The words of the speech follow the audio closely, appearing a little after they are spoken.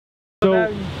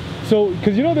So,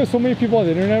 because you know there's so many people on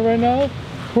the internet right now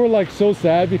who are like so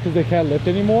sad because they can't lift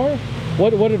anymore.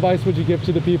 What advice would you give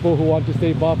to the people who want to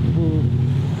stay buff, who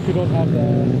don't have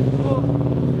that?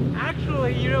 Well,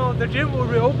 actually, you know, the gym will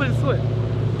reopen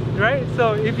soon, right?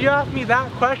 So if you asked me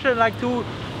that question like two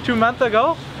months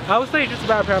ago, I would say just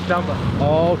about a pair of dumbbells.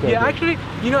 Oh, okay. Yeah, okay. actually,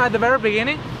 you know, at the very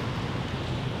beginning,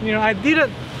 you know, I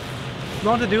didn't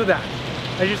want to do that.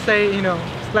 I just say, you know,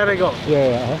 just let it go.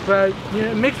 Yeah. But you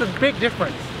know, it makes a big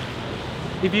difference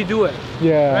if you do it.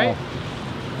 Yeah. Right?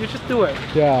 You just do it.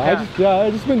 Yeah. I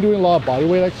just been doing a lot of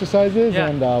bodyweight exercises, yeah.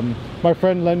 and my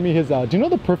friend lent me his. Do you know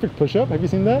the perfect push-up? Have you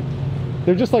seen that?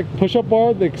 They're just like push-up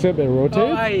bar, except it rotates.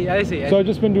 Oh, I see. So I've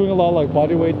just been doing a lot of like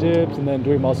bodyweight dips and then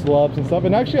doing muscle-ups and stuff.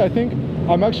 And actually, I think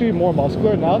I'm actually more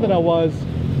muscular now than I was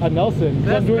at Nelson.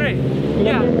 That's great.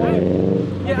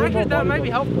 Yeah, actually that might be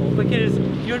helpful because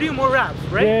you're doing more reps,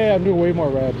 right? Yeah, I'm doing way more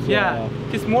reps. Yeah,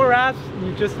 because more reps,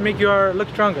 you just make your look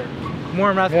stronger.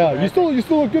 More muscular. Yeah, you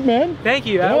still look good, man. Thank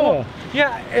you.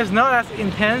 Yeah, it's not as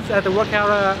intense as the workout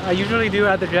I usually do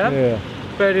at the gym. Yeah.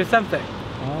 But it's something.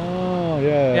 Oh,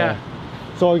 yeah. Yeah.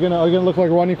 So are you gonna look like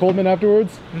Ronnie Coleman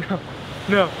afterwards?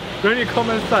 No. Ronnie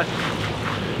Coleman sucks.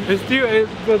 It's still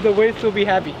the weight will be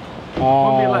heavy.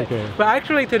 Okay. But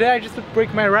actually today I just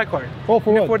break my record. Oh,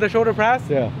 for what? For the shoulder press.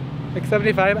 Yeah. Like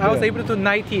 75. I was able to do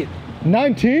 19.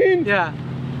 19? Yeah.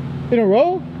 In a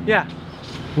row? Yeah.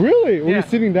 Really? Were you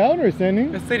sitting down or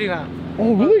standing? Sitting down.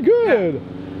 Oh, really good. Yeah.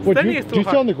 What, Standing is too hard. Do you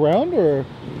sit on the ground or?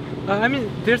 I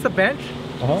mean, there's a bench.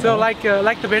 So like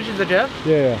the bench in the gym.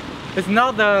 Yeah. It's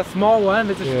not the small one,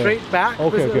 it's a straight back.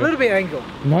 Okay, it's a little bit angled.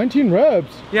 19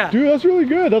 reps? Yeah. Dude, that's really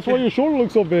good. That's why your shoulder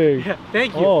looks so big. Yeah,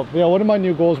 thank you. Oh, yeah, one of my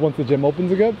new goals once the gym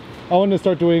opens again, I want to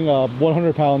start doing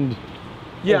 100-pound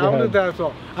Yeah, I want to do that as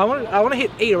well. I want to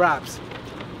hit 8 reps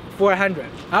for 100.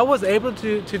 I was able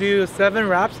to do 7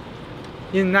 reps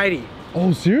in 90.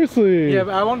 Oh, seriously? Yeah,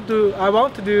 but I want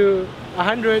to do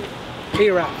 100, 8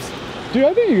 reps. Dude,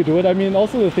 I think you could do it. I mean,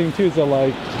 also the thing too is that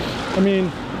like, I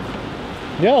mean,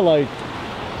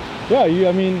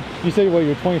 I mean, you say what,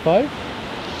 you're 25?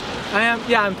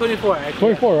 I'm 24 actually.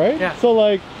 24, right? Yeah. So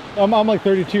like, I'm like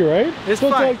 32, right? It's so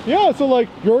fine. It's like, yeah, so like,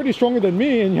 you're already stronger than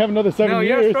me and you have another 7 years.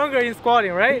 No, you're stronger in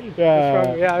squatting, right?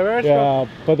 Yeah. Yeah, very strong.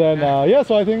 Yeah, but then,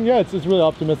 so I think, it's really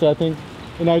optimistic. I think,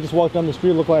 and I just walked down the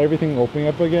street, looked like everything opening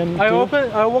up again. Are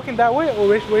you walking that way or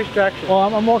which direction?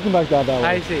 Well, I'm walking back down that way.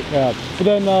 I see. Yeah, but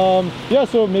then,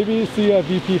 so maybe see a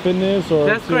VP Fitness or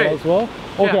That's great. as well.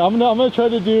 Okay, I'm gonna try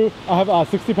to do. I have a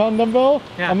 60-pound dumbbell.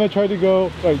 Yeah. I'm gonna try to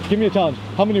go. Wait, give me a challenge.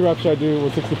 How many reps should I do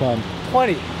with 60 pounds?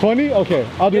 20. 20? Okay,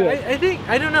 I'll do it.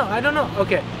 I don't know.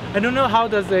 Okay, I don't know how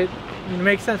does it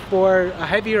make sense for a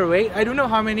heavier weight. I don't know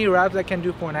how many reps I can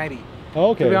do for 90.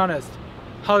 Okay. To be honest,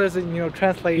 how does it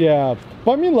translate? Yeah,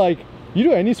 but I mean like. You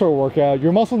do any sort of workout,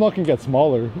 your muscles not gonna get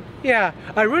smaller. Yeah,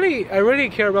 I really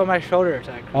care about my shoulder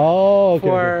attack. Oh, okay.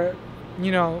 For,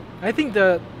 I think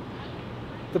the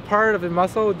part of the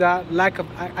muscle that lack of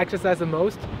exercise the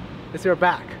most is your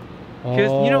back.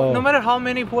 Because no matter how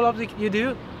many pull-ups you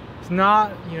do, it's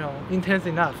not intense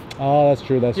enough. Oh, that's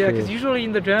true. That's true. Yeah, because usually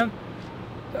in the gym,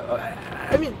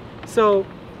 I mean, so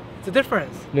it's a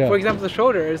difference. Yeah. For example, the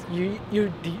shoulder is you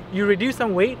reduce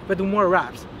some weight but do more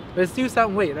reps. But it's still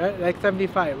some weight, right? Like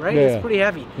 75, right? Yeah. It's pretty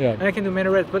heavy. Yeah. And I can do many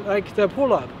reps, but like the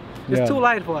pull-up, it's too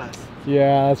light for us.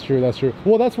 Yeah, that's true. That's true.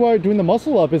 Well, that's why doing the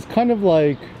muscle up is kind of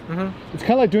like it's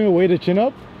kind of like doing a weighted chin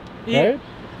up, right?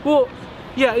 Well,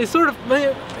 yeah, it's sort of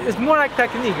it's more like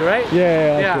technique, right?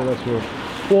 Yeah, that's true.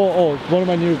 Well, one of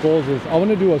my new goals is I want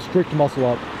to do a strict muscle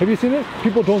up. Have you seen it?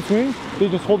 People don't swing; they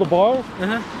just hold the bar.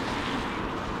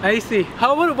 I see.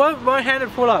 How about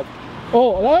one-handed pull-up?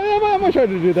 Oh, I might try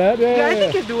to do that. Yeah, I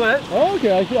think you can do it. Oh,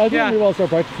 okay, I think maybe I'll start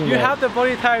practicing that. You have the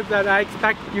body type that I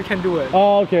expect you can do it.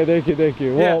 Oh, okay, thank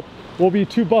you. Well, we'll be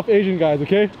 2 buff Asian guys,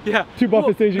 okay? Yeah. 2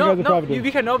 buffest Asian guys in Providence. No, we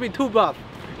cannot be 2 buff.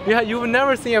 You will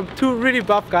never see a 2 really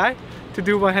buff guy to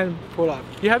do one-hand pull-up.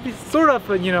 You have to be sort of,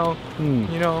 you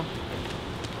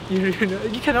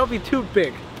cannot be too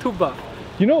big, too buff.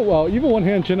 Well, even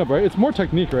one-hand chin-up, right? It's more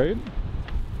technique, right?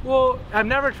 Well, I've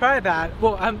never tried that.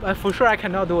 Well, I'm for sure I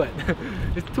cannot do it.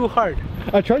 It's too hard.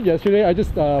 I tried yesterday. I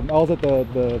just I was at the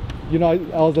I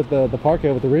was at the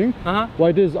parquet with the ring. What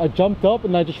I did is I jumped up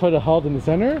and I just tried to hold in the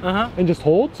center and just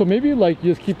hold. So maybe like you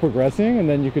just keep progressing and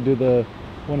then you could do the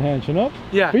one-hand chin up.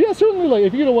 Yeah. But yeah, certainly like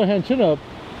if you get a one-hand chin up,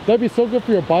 that'd be so good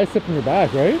for your bicep and your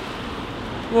back, right?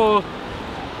 Well,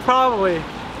 probably.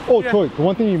 Oh, Troy, the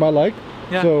one thing you might like.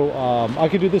 Yeah. So I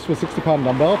could do this with 60-pound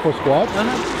dumbbell for squats.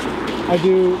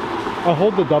 I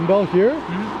hold the dumbbell here,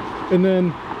 and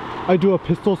then I do a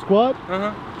pistol squat.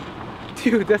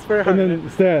 Dude, that's very hard. And then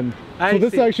stand. So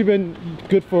this has actually been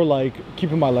good for like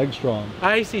keeping my legs strong.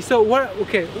 I see. So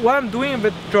what I'm doing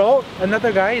with Joel,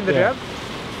 another guy in the gym.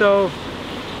 So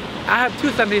I have two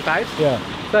 75s. Yeah.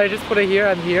 So I just put it here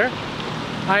and here.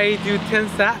 I do 10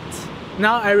 sets.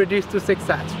 Now I reduce to 6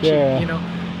 sets. Yeah. You know.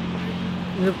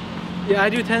 Yeah, I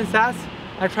do 10 sets.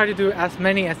 I try to do as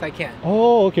many as I can.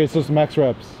 Oh, okay. So it's max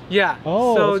reps. Yeah.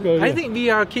 Oh, so that's good, I think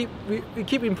we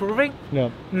keep improving. Yeah.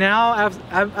 Now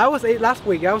last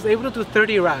week I was able to do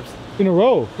 30 reps. In a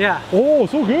row? Yeah. Oh,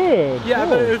 so good. Yeah, oh.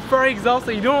 but it's very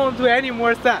exhausting. You don't want to do any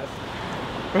more sets,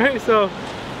 right? So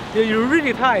yeah, you're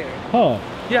really tired. Huh.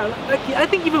 Yeah, like, I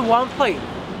think even one plate,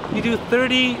 you do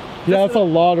 30. Yeah, that's a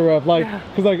lot of reps. Like,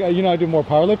 cause like you know, I do more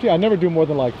powerlifting. I never do more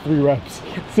than like 3 reps.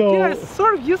 So yeah, it's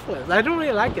sort of useless. I don't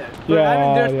really like it. But yeah, I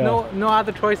mean, there's no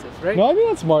other choices, right? No, I mean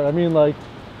that's smart. I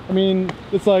mean,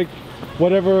 it's like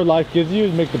whatever life gives you,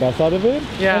 make the best out of it.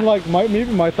 Yeah. And like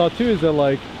maybe my thought too is that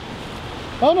like,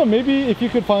 I don't know, maybe if you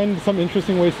could find some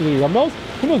interesting ways to do dumbbells,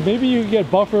 who knows, maybe you could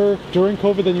get buffer during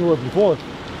COVID than you were before.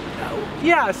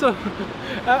 Yeah, so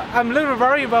I'm a little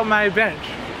worried about my bench.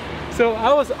 So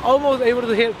I was almost able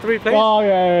to hit 3 plates. Oh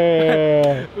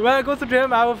yeah. When I go to the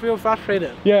gym, I will feel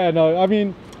frustrated. Yeah, no, I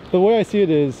mean, the way I see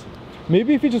it is,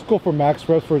 maybe if you just go for max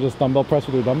reps for just dumbbell press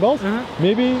with your dumbbells,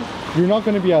 maybe you're not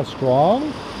going to be as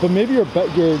strong, but maybe your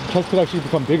chest could actually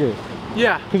become bigger.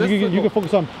 Yeah, because you can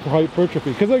focus on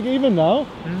hypertrophy. Because like even now,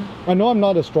 I know I'm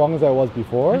not as strong as I was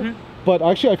before, but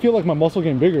actually I feel like my muscle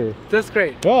getting bigger. That's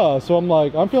great. Yeah, so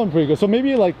I'm feeling pretty good. So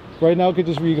maybe like right now you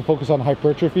can focus on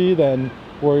hypertrophy than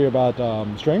worry about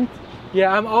strength.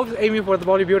 Yeah, I'm always aiming for the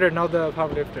bodybuilder, not the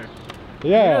powerlifter.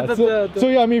 Yeah, you know, so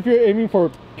yeah, I mean if you're aiming for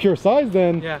pure size,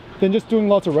 then just doing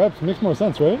lots of reps makes more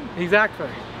sense, right? Exactly.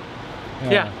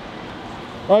 Yeah.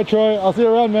 All right, Troy, I'll see you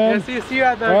around, man. Yeah, see you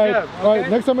at the gym. Okay? All right,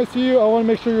 next time I see you, I want to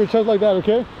make sure your chest like that,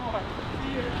 okay? Alright,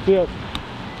 see ya.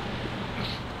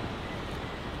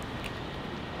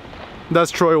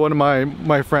 That's Troy, one of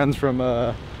my friends from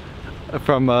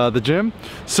the gym.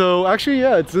 So actually,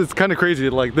 yeah, it's kind of crazy.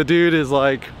 Like the dude is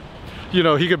like, you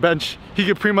know, he could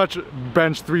pretty much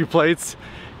bench 3 plates.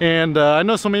 And I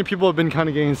know so many people have been kind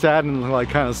of getting sad and like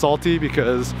kind of salty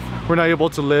because we're not able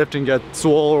to lift and get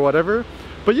swole or whatever.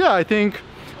 But yeah, I think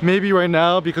maybe right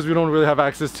now, because we don't really have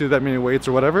access to that many weights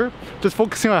or whatever, just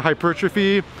focusing on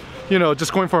hypertrophy, you know,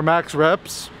 just going for max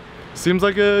reps seems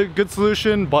like a good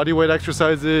solution. Body weight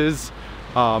exercises,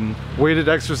 weighted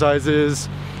exercises,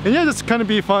 and yeah, just kind of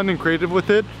be fun and creative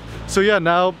with it. So yeah,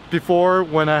 now before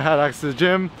when I had access to the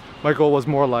gym, my goal was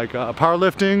more like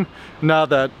powerlifting. Now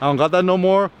that I don't got that no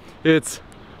more, it's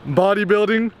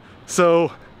bodybuilding.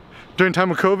 So during time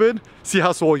of COVID, see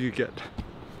how swole you get.